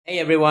Hey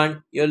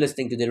everyone, you're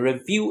listening to the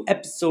review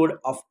episode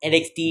of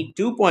NXT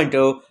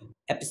 2.0,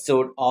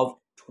 episode of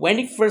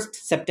 21st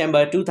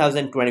September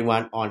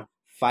 2021 on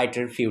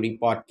Fighter Fury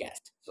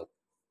podcast. So,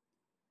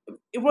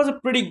 it was a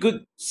pretty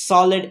good,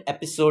 solid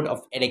episode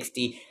of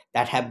NXT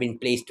that have been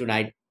placed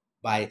tonight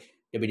by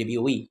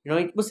WWE.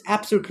 It was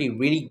absolutely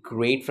really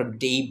great from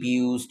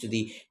debuts to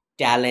the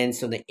talents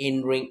to the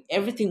in ring.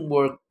 Everything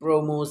worked,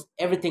 promos,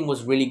 everything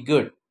was really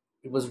good.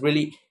 It was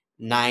really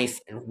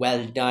nice and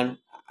well done.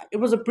 It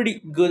was a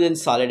pretty good and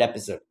solid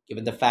episode,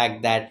 given the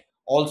fact that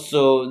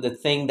also the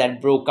thing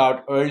that broke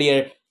out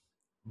earlier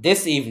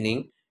this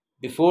evening,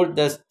 before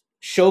the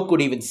show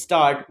could even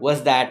start,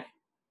 was that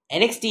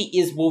NXT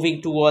is moving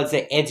towards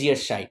the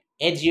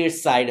edgier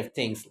side of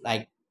things.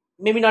 Like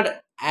maybe not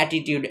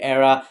attitude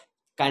era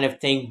kind of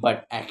thing,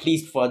 but at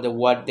least for the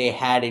what they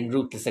had in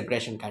ruthless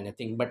aggression kind of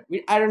thing. But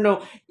I don't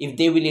know if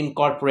they will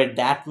incorporate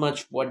that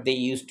much what they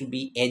used to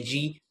be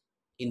edgy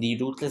in the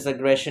ruthless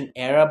aggression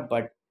era.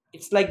 But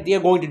it's like they are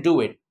going to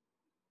do it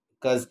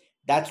because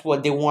that's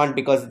what they want,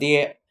 because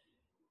they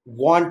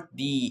want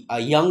the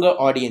younger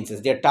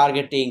audiences. They're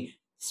targeting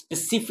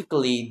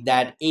specifically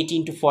that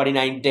 18 to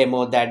 49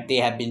 demo that they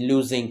have been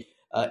losing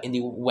in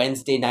the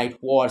Wednesday night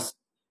wars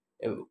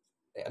uh,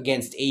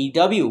 against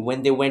AEW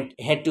when they went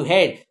head to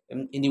head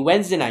in the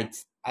Wednesday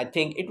nights. I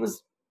think it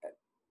was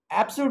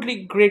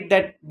absolutely great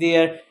that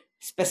they're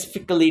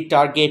specifically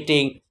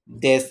targeting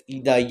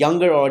the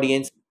younger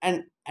audience,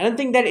 and I don't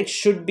think that it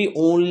should be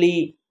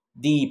only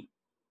the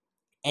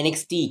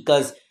NXT,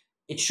 because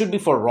it should be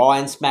for Raw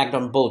and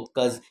SmackDown both,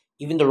 because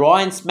even the Raw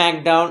and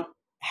SmackDown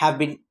have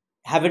been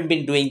haven't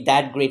been doing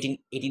that great in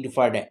 18 to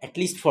 40, at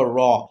least for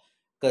Raw,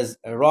 because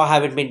Raw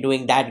haven't been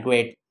doing that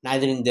great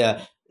neither in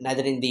the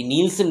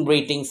Nielsen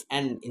ratings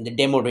and in the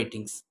demo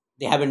ratings.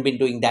 They haven't been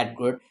doing that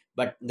good.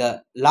 But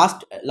the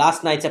last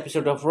night's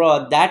episode of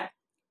Raw, that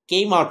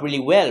came out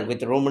really well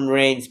with Roman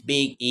Reigns,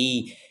 Big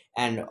E,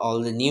 and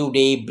all the New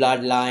Day,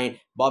 Bloodline,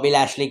 Bobby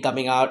Lashley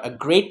coming out. A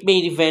great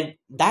main event.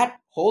 That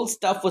whole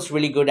stuff was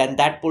really good, and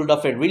that pulled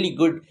off a really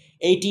good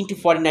 18 to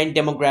 49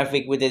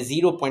 demographic with a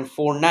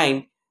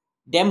 0.49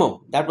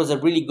 demo. That was a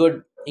really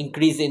good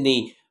increase in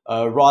the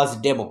Raw's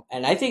demo.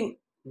 And I think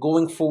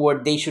going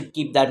forward, they should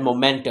keep that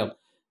momentum.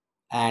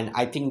 And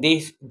I think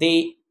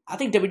I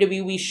think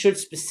WWE should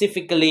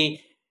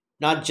specifically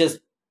not just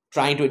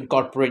trying to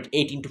incorporate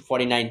 18 to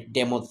 49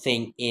 demo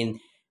thing in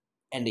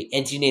and the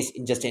edginess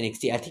in just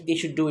NXT. I think they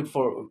should do it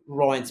for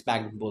Raw and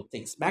SmackDown, both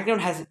things. SmackDown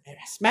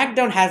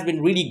has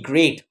been really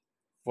great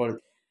for,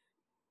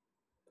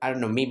 I don't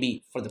know,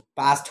 maybe for the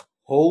past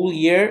whole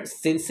year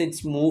since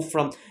it's moved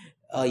from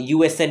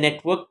USA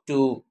Network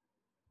to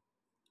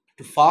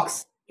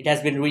Fox. It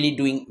has been really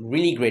doing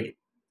really great.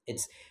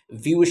 Its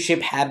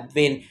viewership have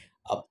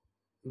uh,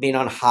 been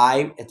on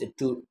high at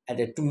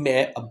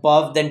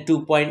above than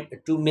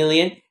 2.2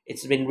 million.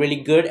 It's been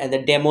really good, and the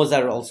demos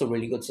are also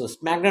really good. So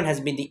SmackDown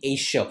has been the ace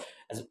show,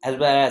 as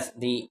well as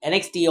the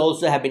NXT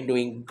also have been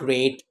doing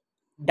great.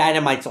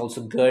 Dynamite's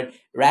also good.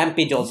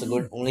 Rampage also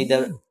good. Only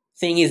the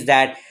thing is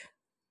that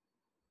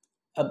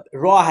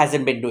Raw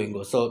hasn't been doing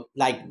good. So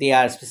like they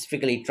are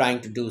specifically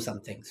trying to do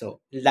something. So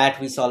that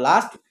we saw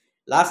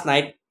last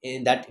night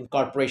in that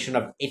incorporation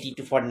of 80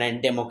 to 49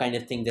 demo kind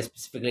of thing they're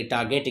specifically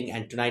targeting.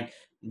 And tonight,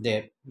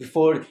 the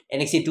before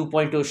NXT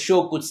 2.0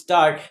 show could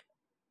start,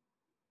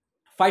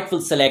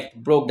 Fightful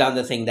Select broke down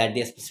the thing that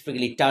they're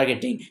specifically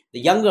targeting the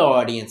younger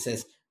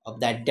audiences of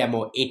that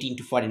demo, 18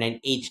 to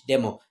 49 age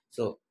demo.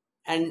 So,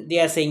 and they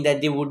are saying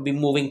that they would be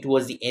moving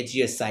towards the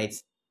edgier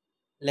sides.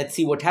 Let's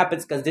see what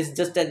happens, because this is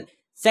just a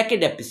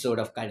second episode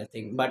of kind of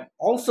thing. But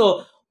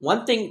also,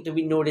 one thing to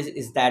be noticed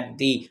is that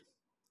the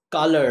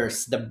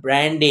colors, the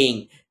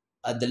branding,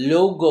 the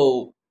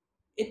logo,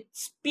 it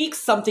speaks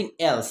something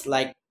else.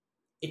 Like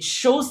it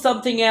shows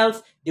something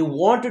else. They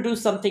want to do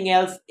something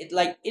else.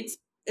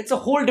 It's a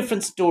whole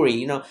different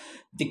story.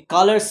 The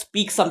colors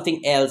speak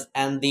something else,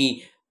 and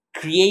the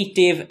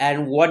creative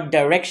and what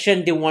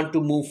direction they want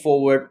to move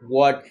forward,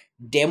 what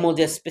demo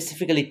they're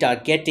specifically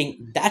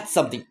targeting, that's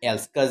something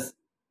else, because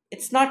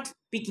it's not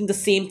speaking the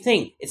same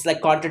thing. It's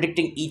like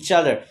contradicting each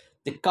other.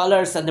 The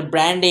colors and the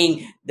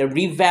branding, the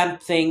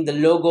revamp thing, the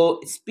logo,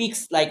 it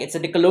speaks like it's a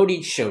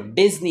Nickelodeon show,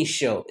 Disney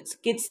show, it's a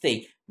kids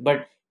thing.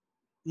 But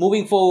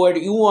moving forward,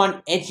 you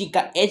want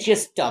edgy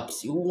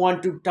stuffs. You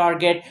want to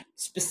target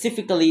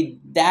specifically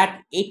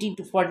that 18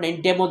 to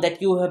 49 demo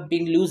that you have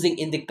been losing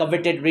in the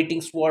coveted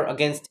ratings war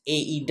against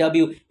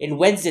AEW in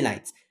Wednesday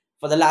nights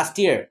for the last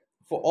year,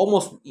 for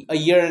almost a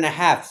year and a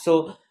half.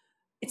 So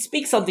it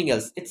speaks something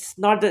else. It's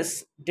not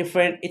this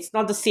different. It's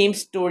not the same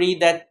story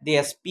that they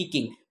are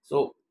speaking.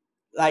 So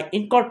like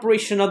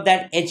incorporation of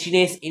that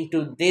edginess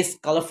into this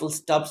colorful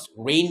stuffs,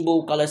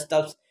 rainbow color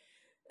stuffs,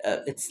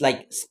 it's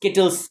like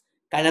Skittles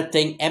kind of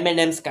thing,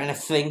 M&M's kind of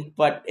thing,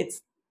 but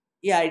it's,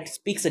 yeah, it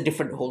speaks a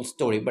different whole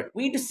story. But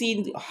we need to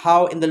see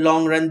how in the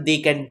long run they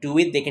can do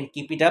it, they can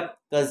keep it up,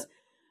 because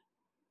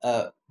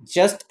uh,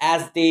 just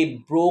as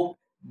they broke,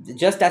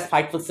 just as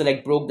Fightful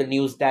Select broke the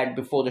news that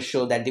before the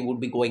show that they would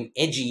be going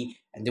edgy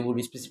and they would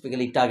be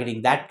specifically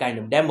targeting that kind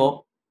of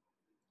demo,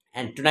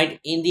 And tonight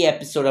in the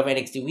episode of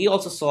NXT, we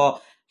also saw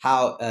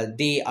how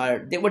they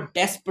were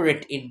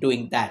desperate in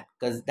doing that,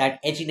 because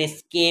that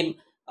edginess came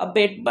a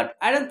bit, but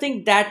I don't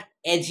think that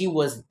edgy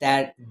was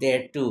that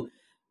there too.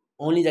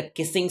 Only the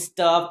kissing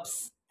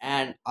stuffs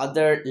and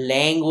other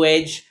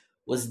language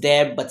was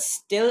there, but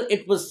still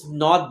it was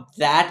not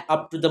that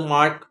up to the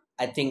mark.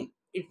 I think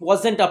it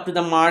wasn't up to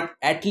the mark,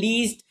 at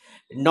least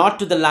not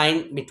to the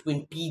line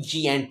between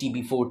PG and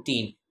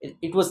TB14.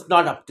 It was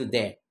not up to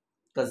there,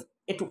 because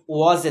it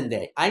wasn't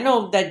there. I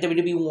know that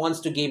WWE wants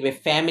to give a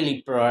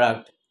family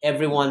product,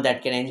 everyone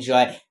that can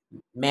enjoy,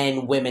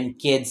 men, women,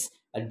 kids,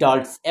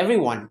 adults,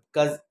 everyone,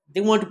 because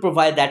they want to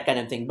provide that kind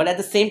of thing. But at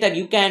the same time,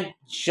 you can't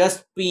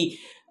just be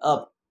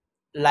uh,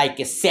 like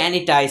a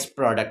sanitized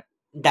product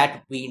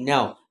that we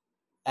know,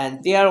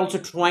 and they are also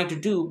trying to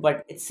do,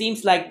 but it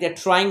seems like they're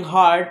trying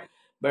hard,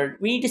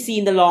 but we need to see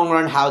in the long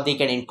run how they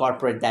can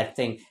incorporate that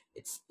thing.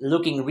 It's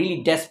looking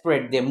really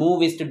desperate, their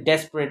move is too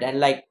desperate, and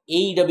like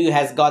AEW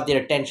has got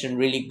their attention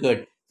really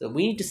good, so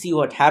we need to see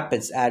what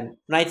happens. And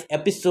tonight's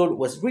episode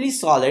was really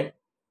solid.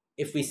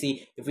 If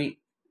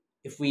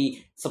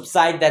we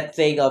subside that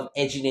thing of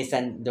edginess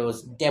and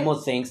those demo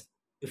things,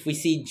 if we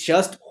see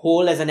just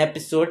whole as an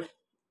episode,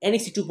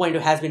 NXT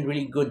 2.0 has been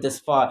really good thus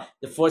far.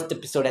 The first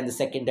episode and the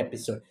second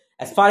episode.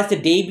 As far as the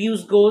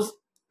debuts goes,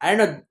 I don't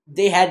know.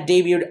 They had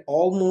debuted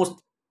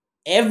almost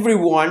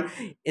everyone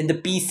in the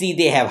PC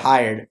they have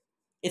hired.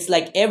 It's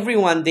like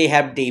everyone they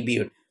have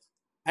debuted.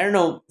 I don't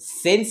know,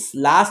 since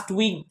last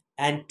week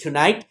and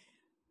tonight,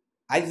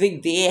 I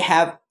think they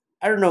have,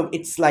 I don't know,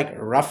 it's like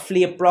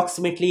roughly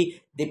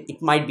approximately,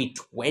 it might be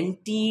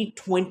 20,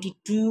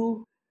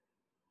 22,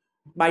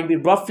 might be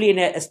roughly an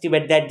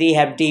estimate that they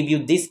have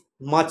debuted this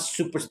much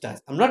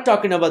superstars. I'm not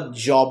talking about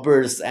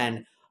jobbers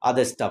and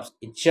other stuff.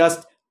 It's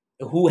just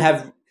who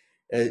have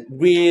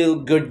real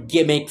good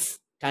gimmicks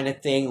kind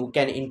of thing, who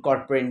can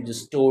incorporate into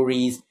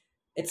stories.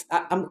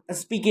 I'm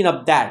speaking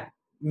of that.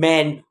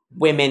 Men,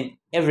 women,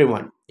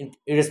 everyone,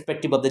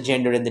 irrespective of the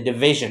gender and the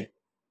division.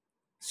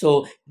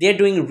 So they're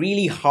doing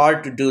really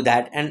hard to do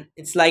that, and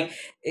it's like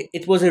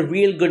it was a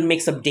real good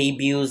mix of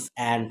debuts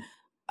and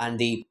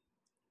the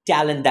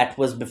talent that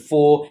was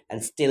before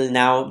and still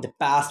now, the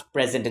past,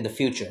 present, and the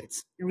future.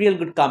 It's a real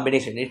good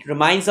combination. It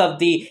reminds of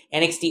the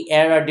NXT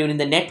era during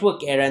the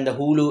network era and the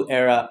Hulu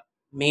era,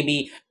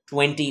 maybe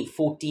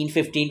 2014,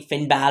 15,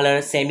 Finn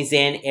Balor, Sami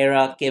Zayn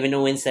era, Kevin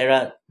Owens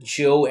era,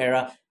 Joe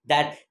era.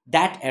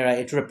 That era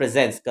it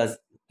represents, because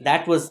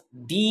that was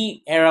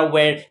the era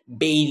where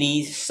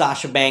Bailey,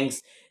 Sasha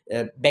Banks,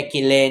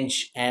 Becky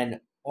Lynch, and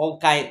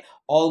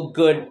all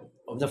good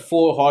of the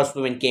four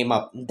horsewomen came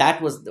up.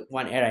 That was the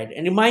one era.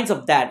 It reminds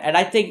of that, and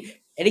I think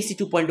NXT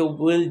 2.0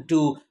 will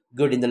do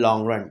good in the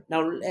long run.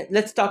 Now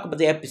let's talk about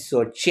the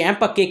episode.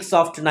 Ciampa kicks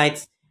off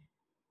tonight's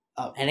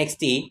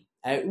NXT.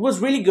 It was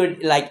really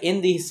good. Like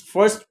in his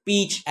first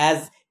speech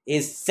as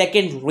his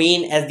second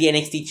reign as the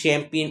NXT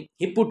champion,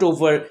 he put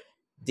over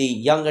the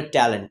younger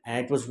talent,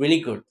 and it was really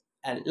good.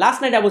 And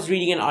last night I was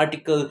reading an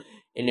article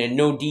in a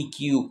No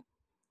DQ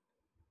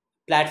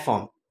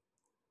platform.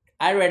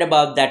 I read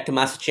about that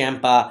Tommaso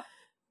Ciampa,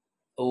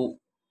 oh,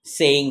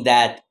 saying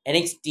that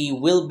NXT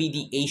will be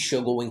the A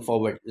show going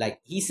forward. Like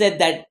he said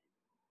that,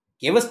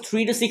 give us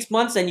 3 to 6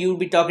 months and you'll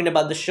be talking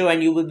about the show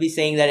and you will be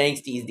saying that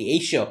NXT is the A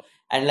show.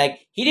 And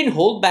like he didn't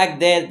hold back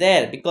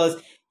there because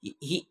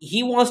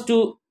he wants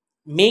to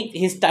make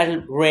his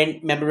title reign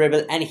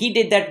memorable, and he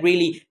did that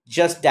really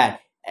just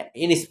that.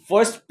 In his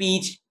first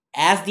speech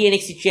as the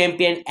NXT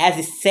champion, as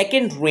his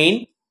second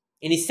reign,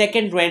 in his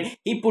second reign,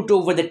 he put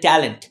over the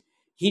talent.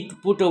 He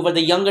put over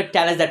the younger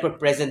talents that were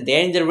present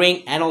there in the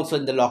ring and also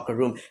in the locker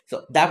room.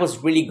 So that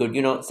was really good.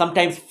 You know,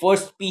 sometimes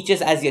first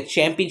speeches as your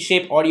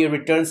championship or your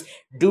returns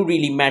do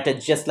really matter.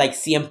 Just like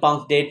CM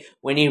Punk did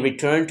when he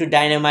returned to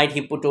Dynamite,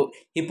 he put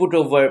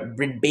over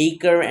Britt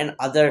Baker and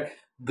other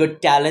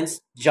good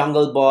talents,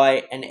 Jungle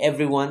Boy and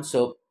everyone.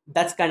 So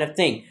that's kind of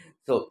thing.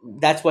 So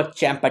that's what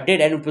Champa did,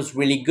 and it was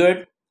really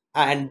good.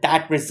 And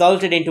that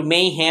resulted into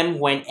mayhem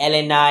when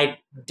LA Knight,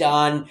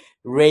 Dunn,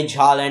 Ridge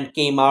Holland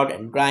came out,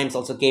 and Grimes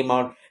also came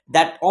out.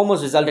 That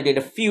almost resulted in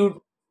a feud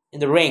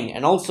in the ring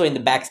and also in the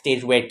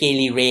backstage where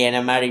Kaylee Ray and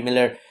Amari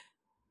Miller,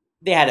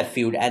 they had a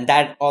feud, and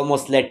that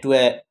almost led to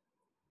a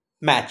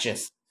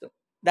matches. So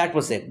that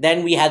was it.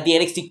 Then we had the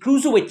NXT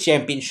Cruiserweight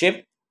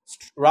Championship.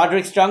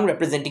 Roderick Strong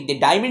representing the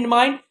Diamond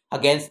Mine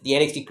against the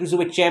NXT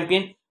Cruiserweight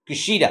Champion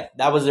Kushida.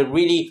 That was a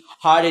really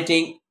hard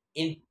hitting,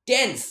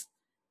 intense,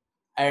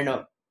 I don't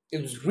know.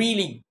 It was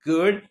really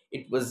good.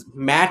 It was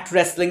mat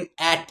wrestling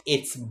at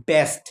its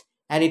best,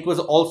 and it was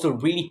also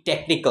really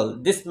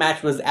technical. This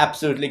match was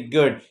absolutely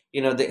good.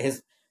 You know,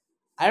 his,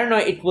 I don't know,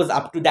 it was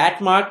up to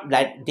that mark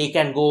that they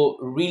can go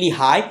really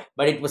high,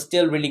 but it was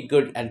still really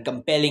good and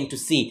compelling to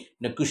see.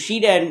 You know,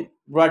 Kushida and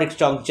Roderick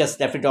Strong just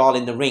left it all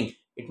in the ring.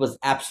 It was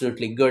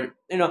absolutely good.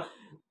 You know,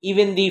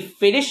 even the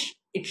finish,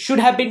 it should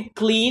have been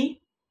clean.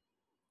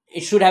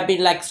 It should have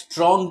been like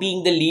Strong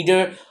being the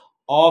leader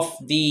of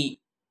the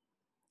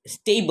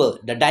stable,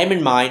 the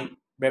Diamond Mine,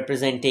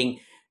 representing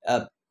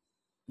uh,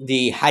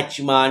 the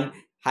Hatchman,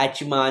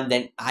 Hachiman,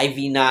 then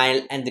Ivy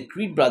Nile, and the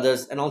Creed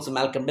brothers, and also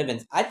Malcolm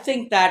Bivens. I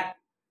think that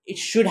it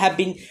should have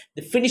been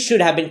the finish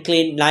should have been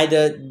clean.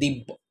 Neither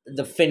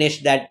the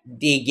finish that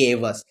they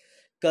gave us,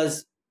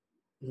 because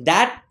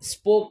that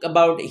spoke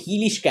about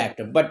Healy's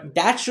character, but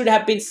that should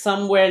have been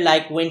somewhere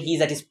like when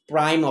he's at his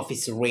prime of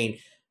his reign.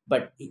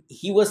 But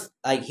he was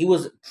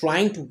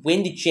trying to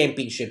win the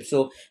championship.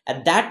 So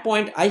at that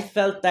point, I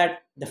felt that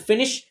the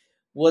finish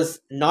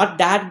was not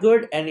that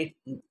good, and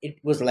it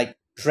was like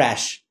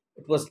trash.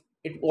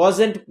 It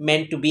wasn't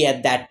meant to be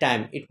at that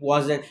time. It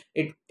wasn't.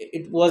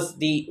 It was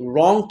the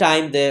wrong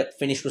time the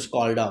finish was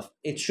called off.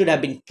 It should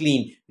have been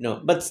clean,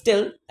 But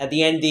still, at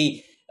the end,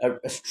 the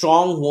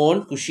Strong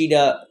won.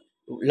 Kushida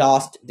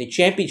lost the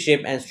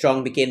championship, and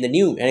Strong became the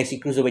new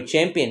NXT Cruiserweight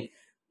Champion.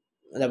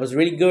 That was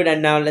really good.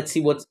 And now let's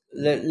see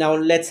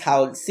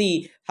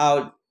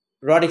how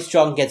Roderick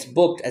Strong gets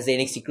booked as the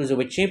NXT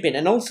Cruiserweight Champion,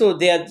 and also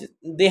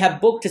they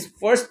have booked his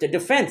first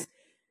defense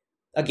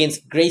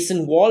against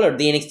Grayson Waller,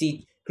 the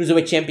NXT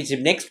Cruiserweight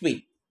Championship next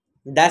week.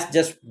 That's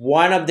just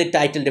one of the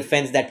title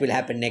defense that will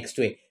happen next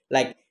week.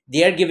 Like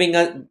they are giving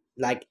us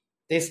like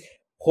this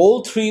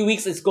whole 3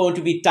 weeks is going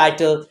to be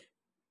title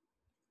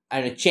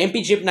and a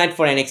championship night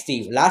for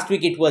NXT. Last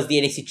week it was the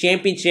NXT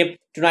Championship.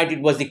 Tonight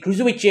it was the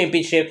Cruiserweight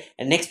Championship.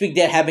 And next week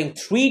they're having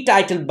 3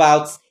 title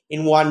bouts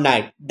in one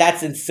night.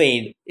 That's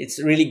insane.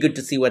 It's really good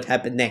to see what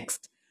happened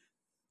next.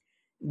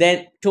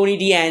 Then Tony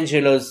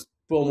D'Angelo's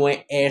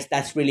promo airs.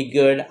 That's really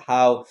good.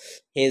 How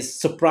his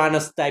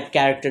Sopranos type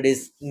character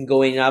is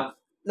going up.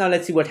 Now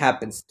let's see what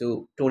happens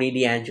to Tony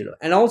D'Angelo.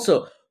 And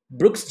also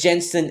Brooks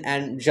Jensen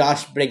and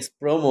Josh Briggs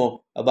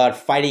promo about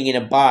fighting in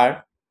a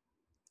bar.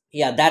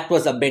 Yeah, that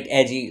was a bit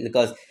edgy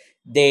because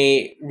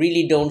they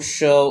really don't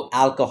show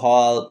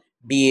alcohol,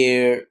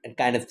 beer, and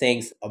kind of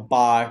things, a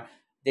bar.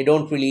 They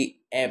don't really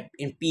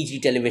in PG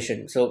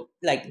television. So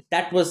like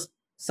that was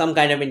some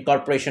kind of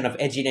incorporation of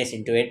edginess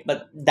into it,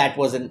 but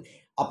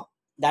up.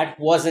 That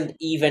wasn't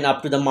even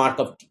up to the mark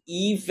of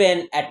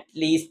even at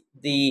least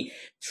the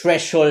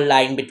threshold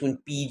line between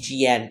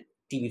PG and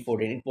TV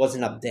 14. It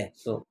wasn't up there.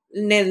 So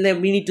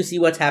we need to see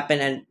what's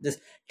happened, and this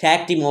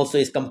tag team also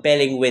is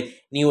compelling with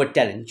newer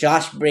talent.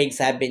 Josh Briggs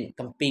have been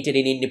competed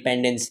in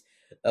independence,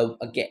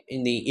 again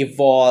in the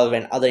Evolve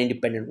and other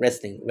independent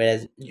wrestling,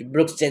 whereas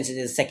Brooks Jensen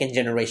is a second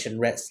generation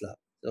wrestler.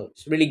 So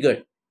it's really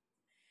good.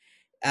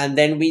 And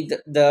then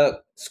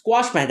the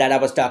squash match that I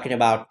was talking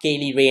about,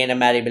 Kaylee Ray and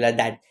Amari Miller,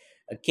 that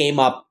came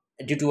up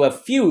due to a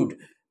feud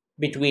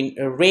between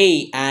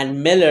Ray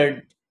and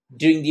Miller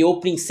during the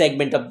opening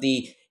segment of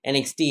the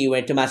NXT,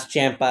 where Tommaso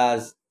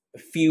Ciampa's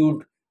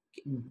feud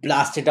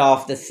blasted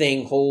off the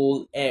thing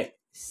whole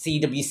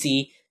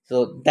CWC.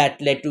 So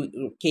that led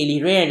to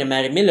Kaylee Ray and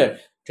Amari Miller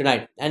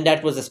tonight, and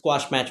that was a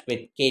squash match with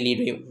Kaylee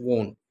Ray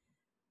won.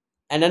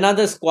 And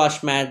another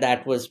squash match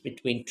that was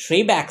between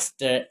Trey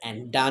Baxter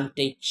and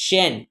Dante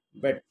Chen.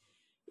 But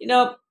you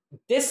know,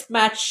 this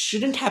match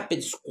shouldn't have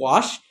been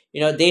squash.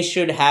 They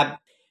should have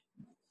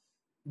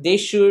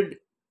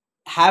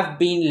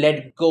been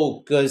let go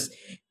because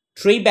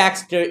Trey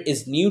Baxter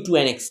is new to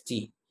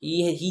NXT.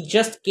 He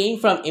just came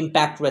from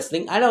Impact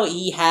Wrestling. I know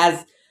he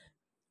has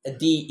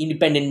the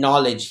independent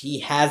knowledge. He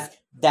has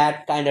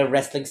that kind of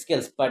wrestling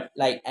skills, but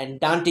like, and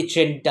Dante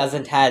Chen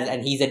doesn't have,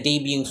 and he's a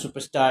debuting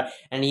superstar,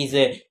 and he's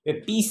a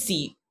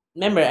PC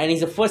member, and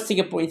he's a first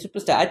Singaporean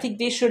superstar. I think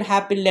they should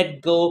have been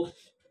let go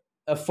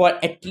for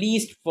at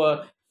least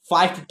for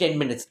 5 to 10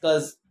 minutes,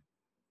 because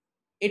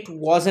it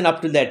wasn't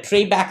up to that.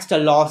 Trey Baxter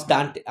lost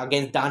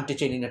against Dante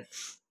Chen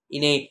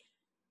in a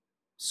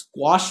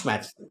squash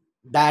match.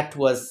 That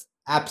was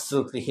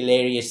absolutely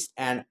hilarious,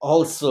 and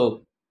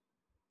also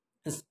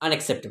is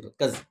unacceptable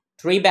because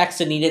Trey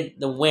Baxter needed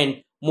the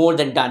win more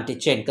than Dante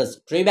Chen, because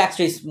Trey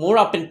Baxter is more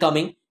up and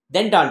coming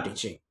than Dante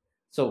Chen.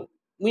 So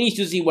we need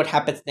to see what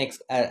happens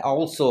next.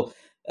 Also,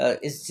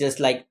 it's just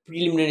like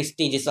preliminary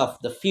stages of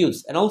the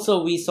feuds. And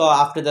also, we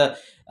saw after the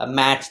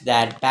match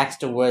that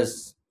Baxter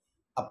was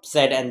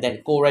upset, and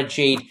then Cora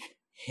Jade,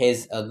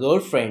 his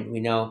girlfriend,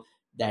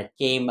 that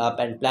came up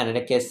and planted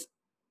a kiss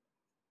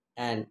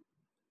and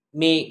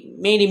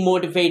made him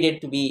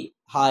motivated to be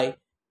high,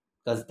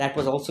 because that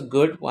was also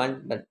good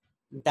one, but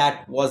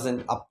that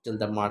wasn't up till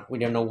the mark. We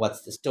don't know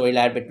what's the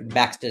storyline between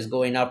Baxter's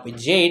going up with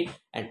Jade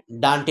and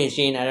Dante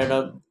Shane. I don't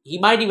know. He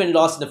might even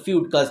lost the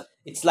feud because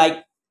it's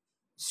like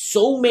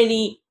so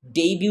many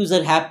debuts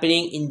are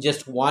happening in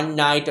just one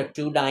night or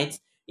 2 nights.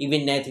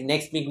 Even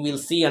next week we'll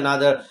see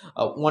another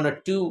 1 or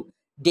 2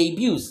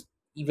 debuts.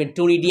 Even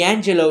Tony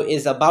D'Angelo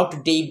is about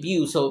to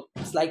debut, so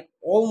it's like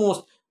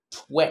almost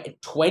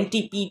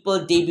 20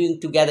 people debuting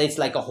together. It's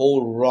like a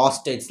whole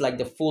roster. It's like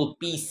the full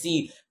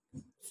PC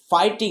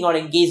fighting or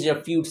engaged in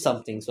a feud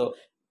something. So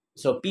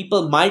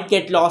people might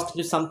get lost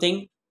into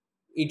something.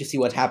 Need to see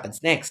what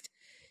happens next.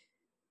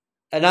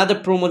 Another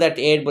promo that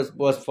aired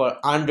was for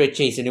Andre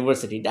Chase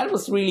University. That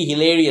was really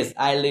hilarious.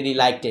 I really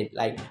liked it.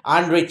 Like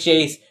Andre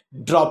Chase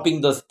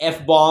dropping those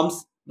F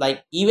bombs.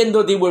 Like even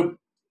though they were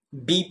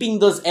beeping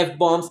those F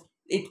bombs,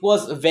 it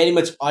was very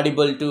much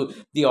audible to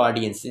the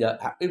audience.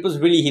 It was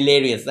really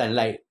hilarious, and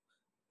like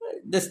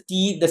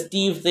the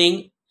Steve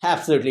thing,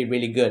 absolutely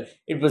really good.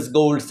 It was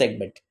gold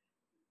segment.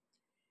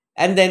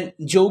 And then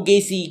Joe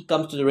Gacy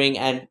comes to the ring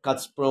and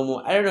cuts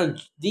promo. I don't know.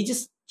 They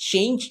just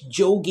changed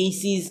Joe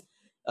Gacy's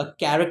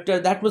character.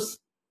 That was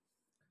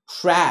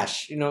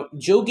trash.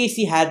 Joe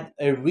Gacy had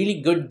a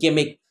really good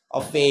gimmick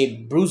of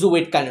a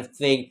bruiserweight kind of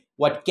thing,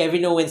 what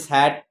Kevin Owens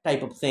had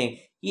type of thing.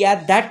 He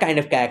had that kind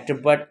of character,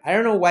 but I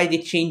don't know why they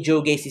changed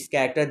Joe Gacy's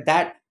character.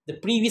 That the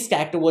previous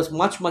character was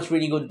much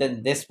really good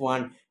than this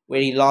one,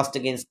 where he lost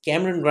against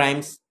Cameron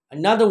Grimes.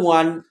 Another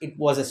one, it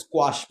was a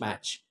squash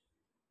match.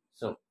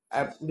 So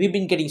we've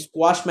been getting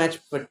squash match,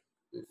 but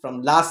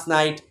from last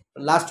night,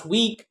 last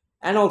week,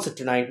 and also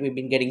tonight, we've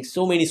been getting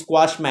so many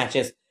squash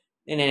matches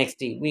in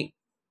NXT.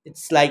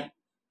 It's like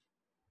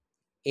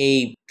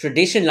a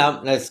tradition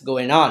now that's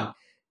going on.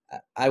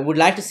 I would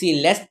like to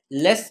see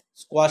less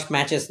squash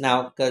matches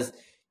now because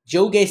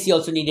Joe Gacy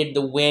also needed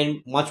the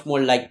win much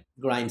more like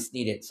Grimes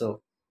needed.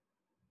 So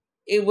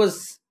it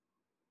was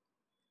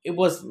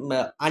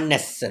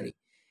unnecessary.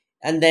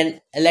 And then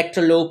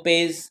Electra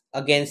Lopez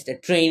against a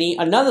trainee,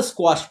 another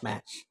squash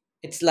match.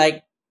 It's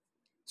like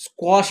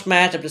squash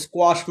match after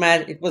squash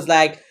match. It was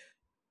like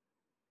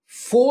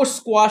four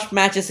squash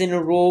matches in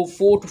a row,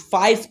 4 to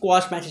 5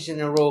 squash matches in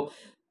a row.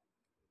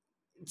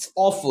 It's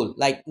awful.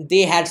 Like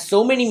they had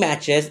so many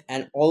matches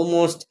and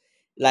almost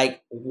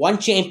like one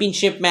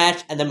championship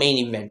match and the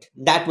main event.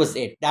 That was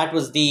it. That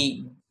was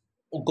the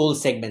goal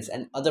segments.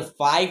 And other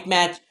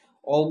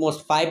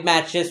almost 5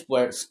 matches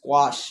were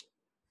squash.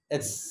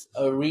 It's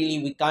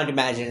really, we can't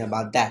imagine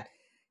about that.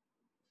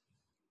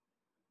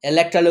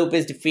 Electra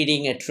Lopez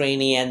defeating a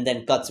trainee and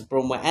then cuts a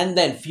promo and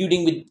then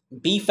feuding with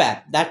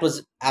BFAP. That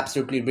was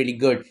absolutely really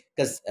good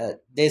because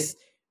this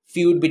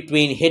feud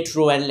between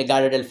Hitro and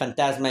Legado del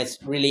Fantasma is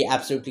really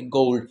absolutely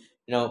gold.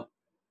 You know,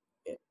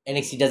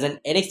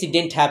 NXT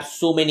didn't have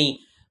so many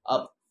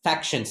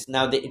factions.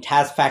 Now it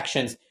has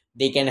factions.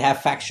 They can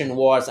have faction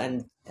wars,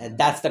 and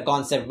that's the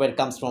concept where it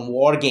comes from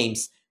war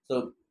games.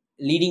 So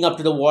leading up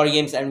to the war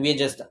games, and we're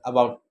just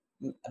about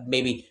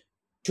maybe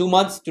 2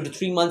 months, 2 to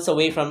 3 months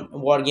away from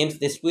war games.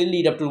 This will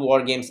lead up to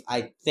war games,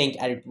 I think,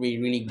 and it will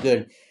be really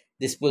good.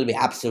 This will be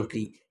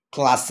absolutely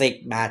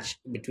classic match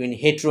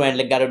between Hitro and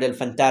Legado del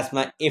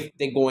Fantasma. If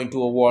they go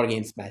into a war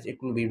games match, it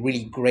will be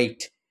really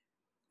great.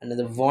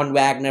 Another Von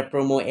Wagner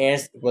promo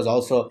airs. It was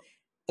also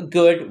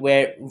good.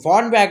 Where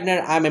Von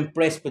Wagner, I'm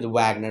impressed with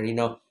Wagner.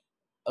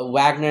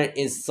 Wagner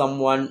is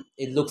someone.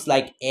 It looks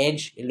like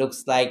Edge. It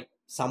looks like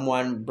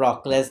someone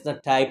Brock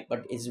Lesnar type,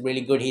 but it's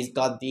really good. He's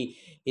got the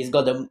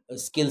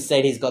skill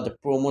set. He's got the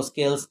promo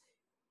skills.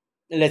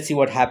 Let's see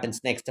what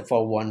happens next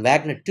for Von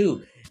Wagner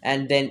too.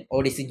 And then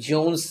Odyssey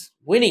Jones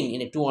winning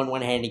in a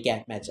 2-on-1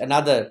 handicap match.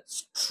 Another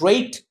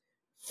straight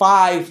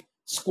 5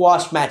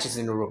 squash matches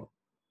in a row.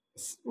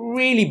 It's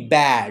really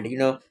bad.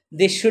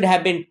 They should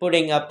have been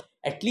putting up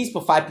at least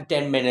for 5 to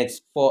 10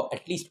 minutes for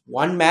at least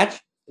one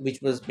match, which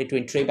was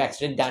between Trey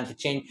Baxter and Dante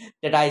Chain.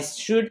 That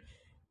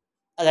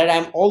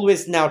I'm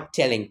always now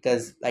telling,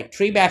 because like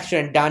Trey Baxter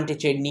and Dante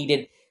Chain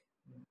needed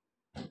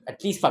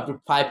at least 5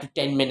 to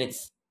 10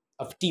 minutes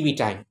of TV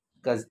time,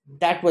 because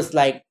that was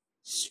like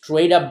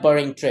straight up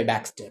burying Trey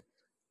Baxter.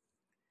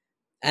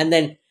 And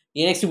then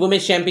the NXT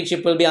Women's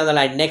Championship will be on the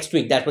line next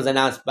week. That was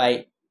announced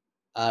by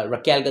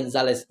Raquel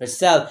Gonzalez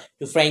herself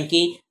to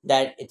Frankie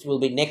that it will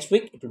be next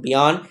week. It will be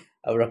on.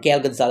 Raquel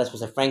Gonzalez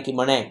was a Frankie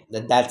Monet.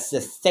 That's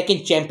the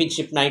second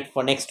championship night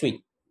for next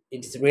week.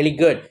 It's really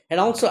good. And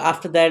also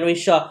after that, we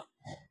saw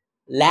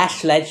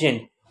Lash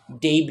Legend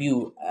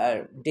debut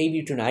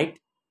tonight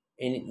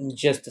in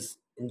just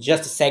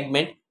a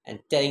segment, and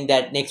telling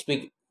that next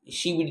week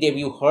she will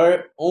debut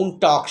her own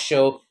talk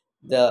show,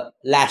 The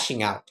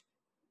Lashing Out.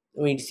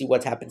 We need to see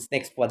what happens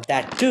next for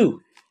that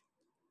too.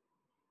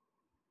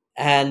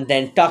 And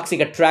then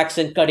Toxic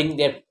Attraction cutting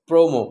their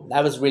promo.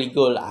 That was really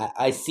good.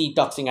 I see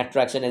Toxic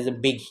Attraction as a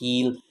big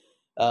heel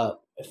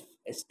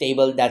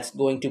stable that's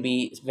going to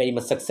be very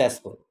much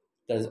successful,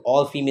 because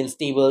all female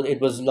stable, it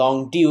was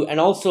long due. And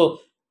also,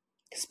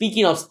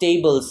 speaking of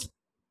stables,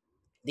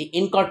 the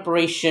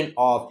incorporation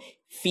of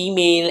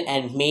female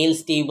and male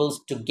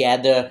stables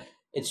together,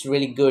 it's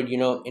really good.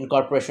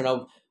 Incorporation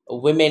of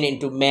women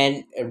into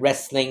men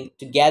wrestling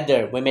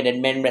together, women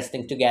and men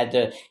wrestling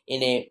together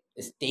in a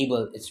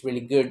stable, it's really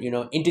good.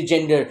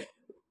 Intergender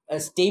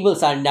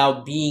stables are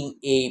now being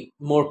a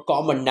more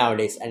common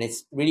nowadays, and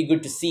it's really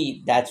good to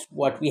see. That's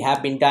what we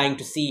have been dying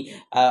to see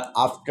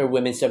after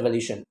women's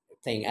evolution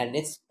thing. And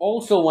it's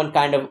also one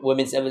kind of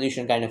women's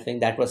evolution kind of thing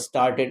that was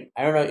started,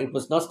 I don't know, it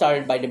was not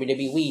started by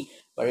WWE,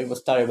 but it was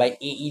started by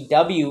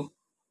AEW,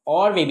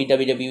 or maybe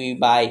WWE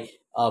by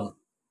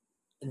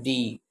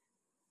the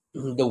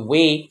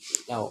way.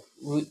 Now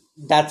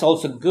that's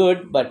also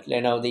good, but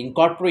the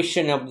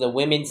incorporation of the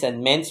women's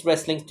and men's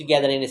wrestling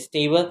together in a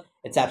stable,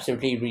 it's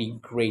absolutely really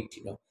great.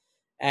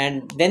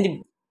 And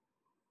then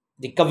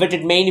the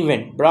coveted main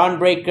event, Braun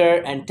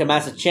Breaker and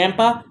Tommaso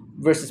Ciampa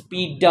versus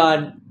Pete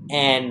Dunne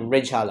and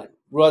Ridge Holland,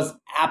 was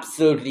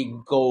absolutely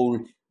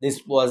gold.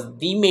 This was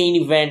the main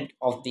event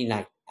of the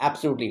night.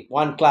 Absolutely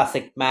one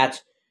classic match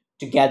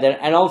together.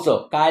 And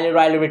also, Kyle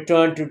O'Reilly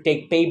returned to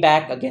take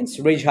payback against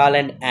Ridge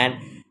Holland and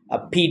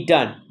Pete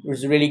Dunne. It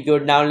was really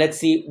good. Now let's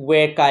see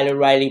where Kyle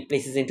O'Reilly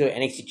places into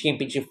NXT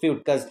Championship feud,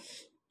 because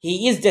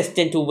he is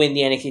destined to win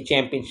the NXT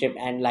Championship,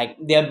 and like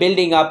they're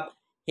building up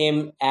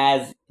him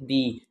as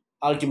the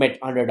ultimate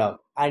underdog.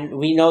 And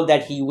we know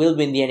that he will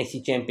win the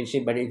NXT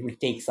Championship, but it will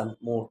take some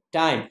more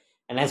time.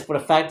 And as for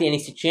the fact, the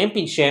NXT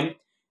Championship,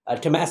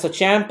 Tommaso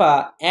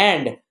Ciampa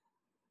and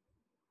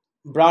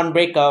Braun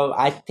Breaker,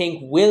 I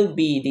think, will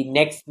be the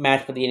next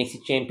match for the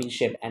NXT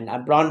Championship, and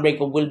Braun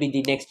Breaker will be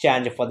the next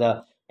challenger for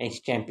the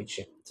NXT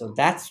Championship. So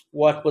that's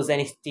what was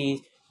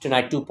NXT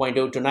Tonight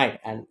 2.0 tonight,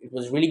 and it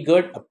was really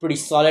good. A pretty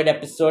solid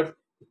episode,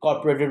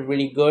 incorporated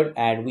really good,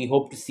 and we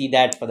hope to see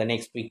that for the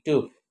next week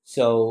too.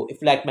 So if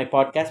you like my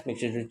podcast, make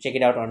sure to check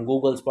it out on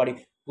Google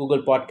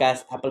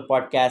Podcast, Apple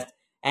Podcast,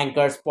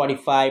 Anchor,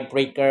 Spotify,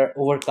 Breaker,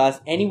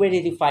 Overcast, anywhere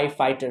that you find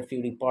Fighter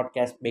Fury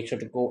podcast. Make sure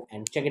to go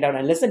and check it out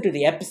and listen to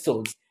the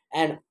episodes.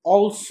 And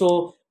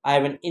also, I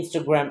have an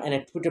Instagram and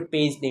a Twitter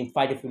page named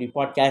Fighter Fury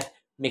Podcast.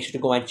 Make sure to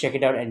go and check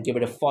it out and give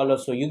it a follow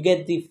so you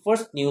get the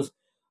first news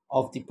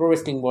of the pro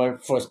wrestling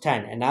world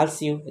firsthand. And I'll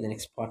see you in the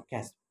next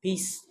podcast.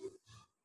 Peace.